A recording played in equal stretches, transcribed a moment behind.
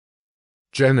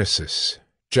Genesis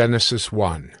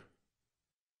 1.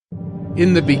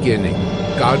 In the beginning,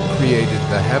 God created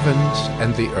the heavens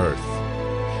and the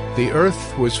earth. The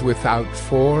earth was without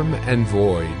form and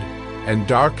void, and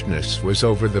darkness was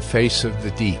over the face of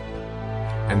the deep.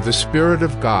 And the Spirit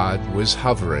of God was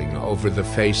hovering over the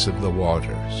face of the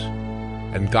waters.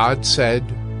 And God said,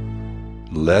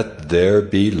 "Let there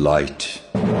be light."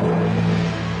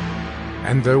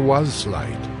 And there was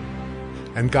light.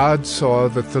 And God saw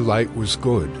that the light was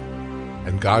good,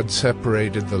 and God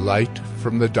separated the light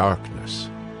from the darkness.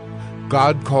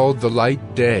 God called the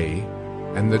light day,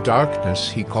 and the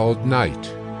darkness he called night.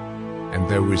 And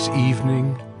there was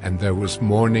evening, and there was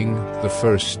morning the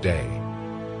first day.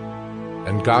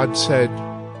 And God said,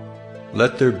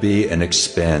 "Let there be an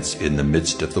expanse in the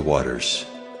midst of the waters,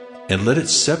 and let it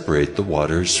separate the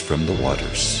waters from the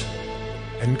waters."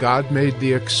 And God made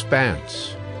the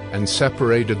expanse, and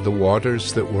separated the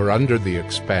waters that were under the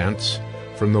expanse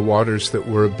from the waters that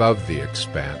were above the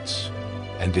expanse.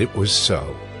 And it was so.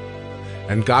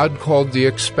 And God called the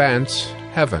expanse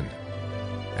heaven.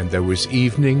 And there was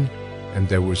evening, and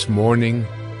there was morning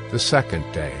the second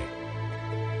day.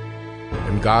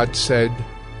 And God said,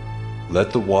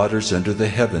 "Let the waters under the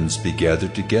heavens be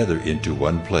gathered together into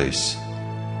one place,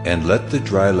 and let the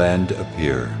dry land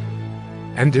appear."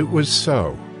 And it was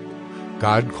so.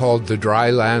 God called the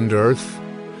dry land earth,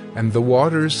 and the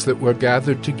waters that were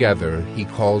gathered together he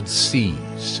called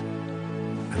seas.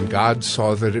 And God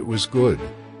saw that it was good.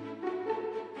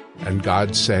 And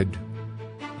God said,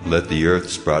 "Let the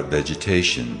earth sprout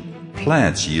vegetation,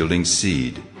 plants yielding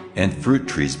seed, and fruit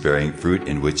trees bearing fruit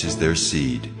in which is their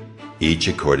seed, each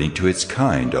according to its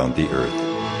kind on the earth."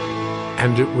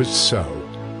 And it was so.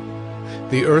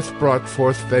 The earth brought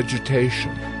forth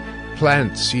vegetation,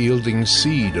 plants yielding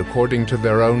seed according to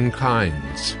their own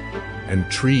kinds, and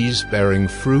trees bearing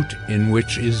fruit in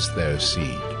which is their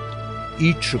seed,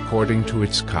 each according to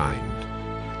its kind.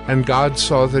 And God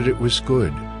saw that it was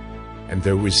good. And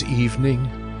there was evening,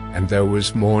 and there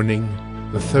was morning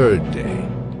the third day.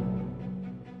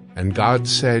 And God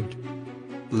said,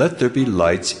 "Let there be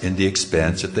lights in the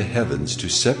expanse of the heavens to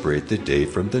separate the day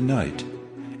from the night,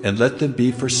 and let them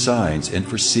be for signs and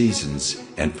for seasons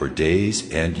and for days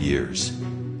and years.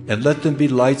 And let them be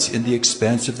lights in the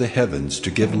expanse of the heavens to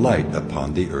give light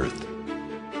upon the earth."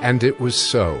 And it was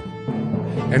so.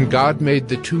 And God made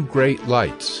the two great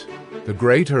lights, the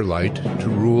greater light to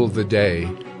rule the day,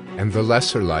 and the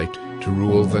lesser light to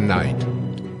rule the night,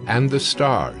 and the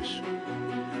stars.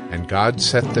 And God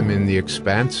set them in the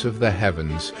expanse of the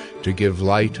heavens to give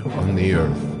light on the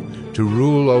earth, to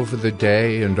rule over the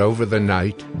day and over the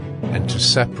night, and to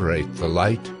separate the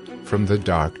light from the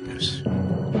darkness.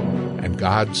 And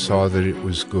God saw that it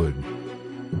was good.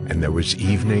 And there was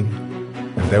evening,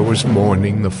 and there was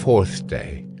morning the fourth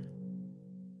day.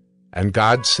 And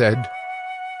God said,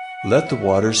 "Let the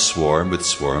waters swarm with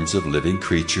swarms of living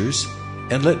creatures,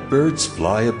 and let birds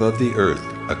fly above the earth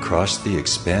across the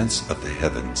expanse of the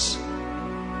heavens."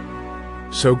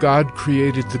 So God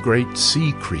created the great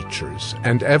sea creatures,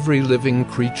 and every living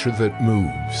creature that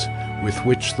moves, with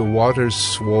which the waters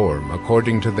swarm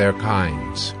according to their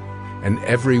kinds, and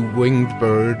every winged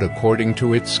bird according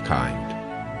to its kind.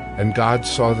 And God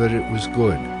saw that it was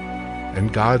good.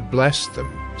 And God blessed them,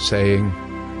 saying,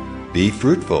 "Be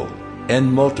fruitful,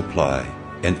 and multiply,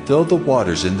 and fill the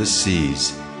waters in the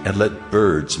seas, and let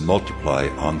birds multiply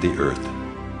on the earth."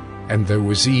 And there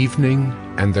was evening,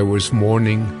 and there was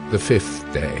morning the fifth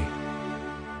day.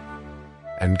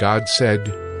 And God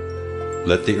said,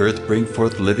 "Let the earth bring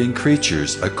forth living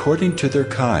creatures according to their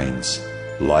kinds,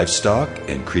 livestock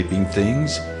and creeping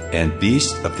things, and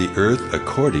beasts of the earth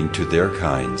according to their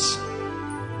kinds."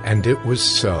 And it was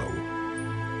so.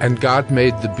 And God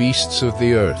made the beasts of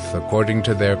the earth according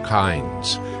to their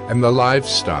kinds, and the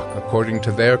livestock according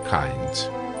to their kinds,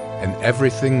 and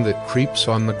everything that creeps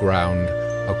on the ground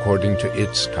according to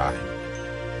its kind.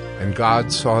 And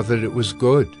God saw that it was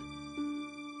good.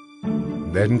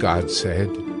 Then God said,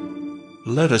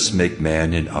 "Let us make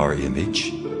man in our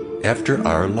image, after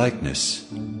our likeness,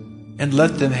 and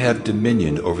let them have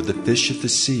dominion over the fish of the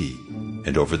sea,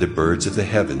 and over the birds of the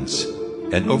heavens,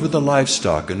 and over the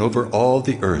livestock, and over all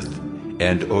the earth,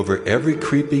 and over every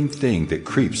creeping thing that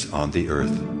creeps on the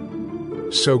earth."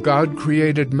 So God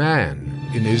created man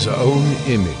in his own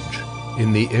image.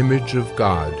 In the image of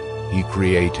God he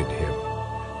created him.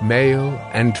 Male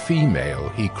and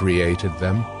female he created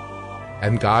them.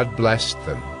 And God blessed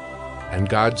them. And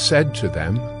God said to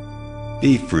them,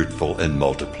 "Be fruitful and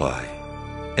multiply,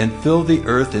 and fill the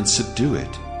earth and subdue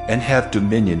it, and have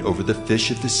dominion over the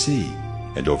fish of the sea,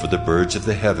 and over the birds of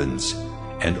the heavens,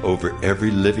 and over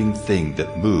every living thing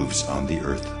that moves on the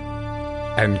earth.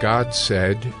 And God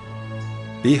said,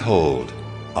 Behold,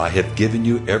 I have given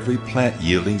you every plant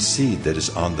yielding seed that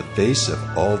is on the face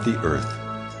of all the earth,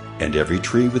 and every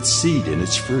tree with seed in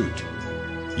its fruit.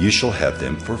 You shall have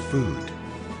them for food.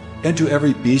 And to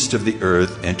every beast of the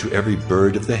earth, and to every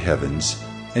bird of the heavens,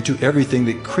 and to everything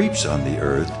that creeps on the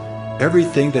earth,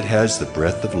 everything that has the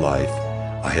breath of life,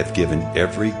 I have given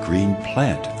every green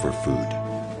plant for food.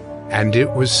 And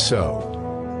it was so.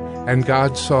 And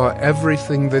God saw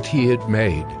everything that he had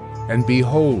made, and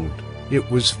behold, it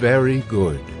was very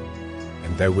good.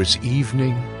 And there was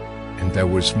evening, and there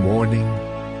was morning,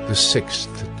 the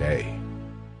sixth day.